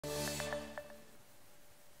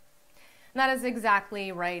That is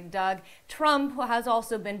exactly right, Doug. Trump has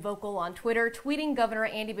also been vocal on Twitter, tweeting Governor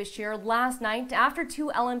Andy Beshear last night after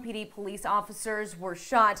 2 LMPD police officers were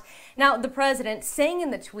shot. Now, the president saying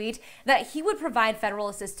in the tweet that he would provide federal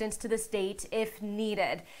assistance to the state if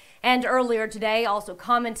needed. And earlier today, also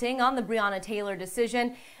commenting on the Breonna Taylor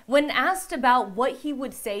decision, when asked about what he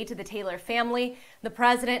would say to the Taylor family, the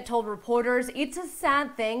president told reporters it's a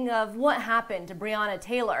sad thing of what happened to Breonna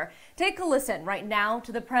Taylor. Take a listen right now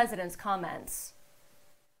to the president's comments.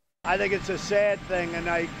 I think it's a sad thing, and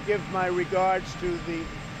I give my regards to the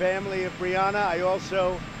family of Breonna. I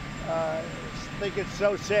also think it's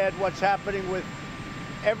so sad what's happening with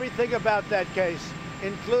everything about that case,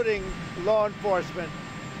 including law enforcement.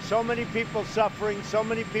 So many people suffering, so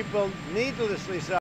many people needlessly suffering.